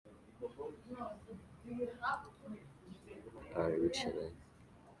We're chilling.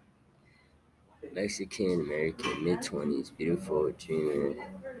 Mexican American, mid-20s, beautiful, dreamer.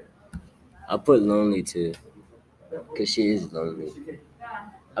 I'll put lonely too, because she is lonely.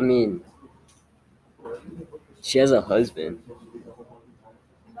 I mean, she has a husband,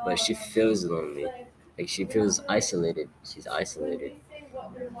 but she feels lonely. Like she feels isolated. She's isolated.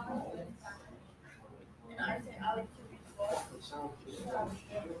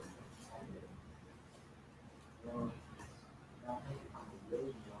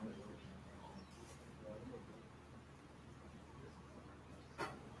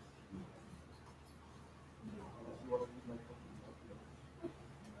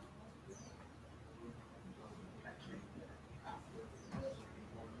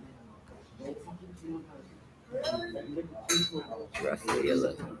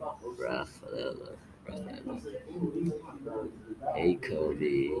 Rafaela, Rafaela, Rafaela. Hey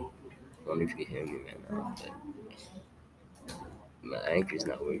Kobe. I wonder if you can hear me right now, but my anchor's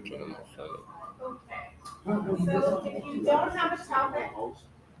not working on my phone. So if you don't have a topic,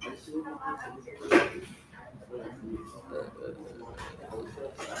 if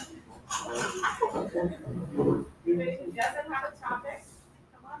doesn't have a topic,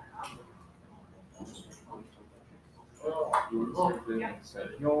 come on up.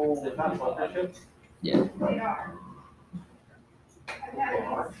 Yeah. They are.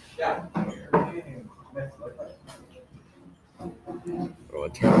 Or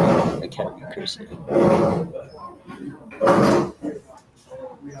I can't be cursing.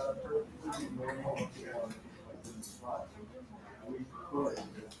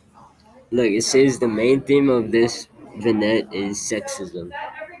 Look, it says the main theme of this vignette is sexism.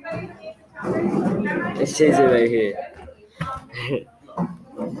 It says it right here.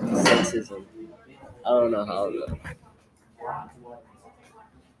 Sexism. I don't know how though.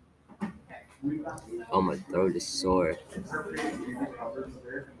 Oh, my throat is sore.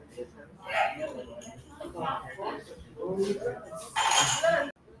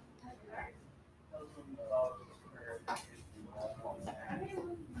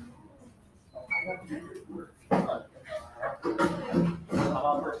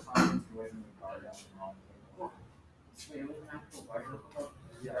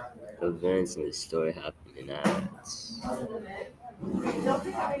 Events in the story happening at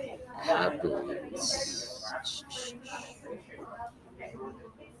happens.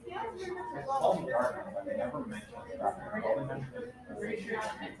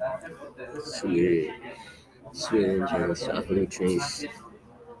 Sweet, sweet and drinks, chocolate drinks,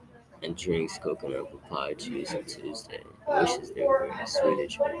 and drinks coconut papaya juice on Tuesday. Wishes they were sweeter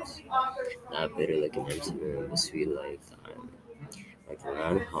drinks, not bitter like an empty room, but sweet like time. Like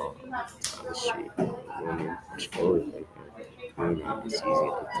around home, on the street, a woman much older than her, grooming is easy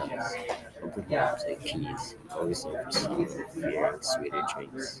like touch. Open arms like keys, always known for someone fearing sweeter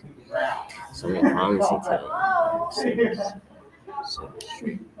drinks. Someone promising to service, service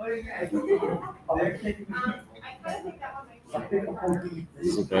drink.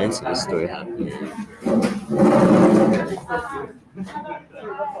 These events of the story happening.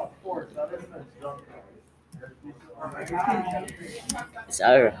 It's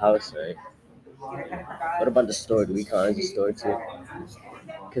at her house, right? What about the store? Do we count as a store too?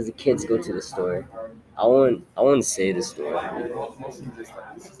 Because the kids go to the store. I won't say the store.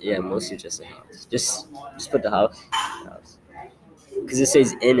 Yeah, mostly just a house. Just put the house. Because it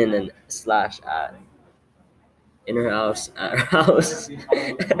says in and then slash at. In her house, at her house.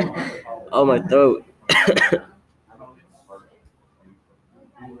 Oh, my throat.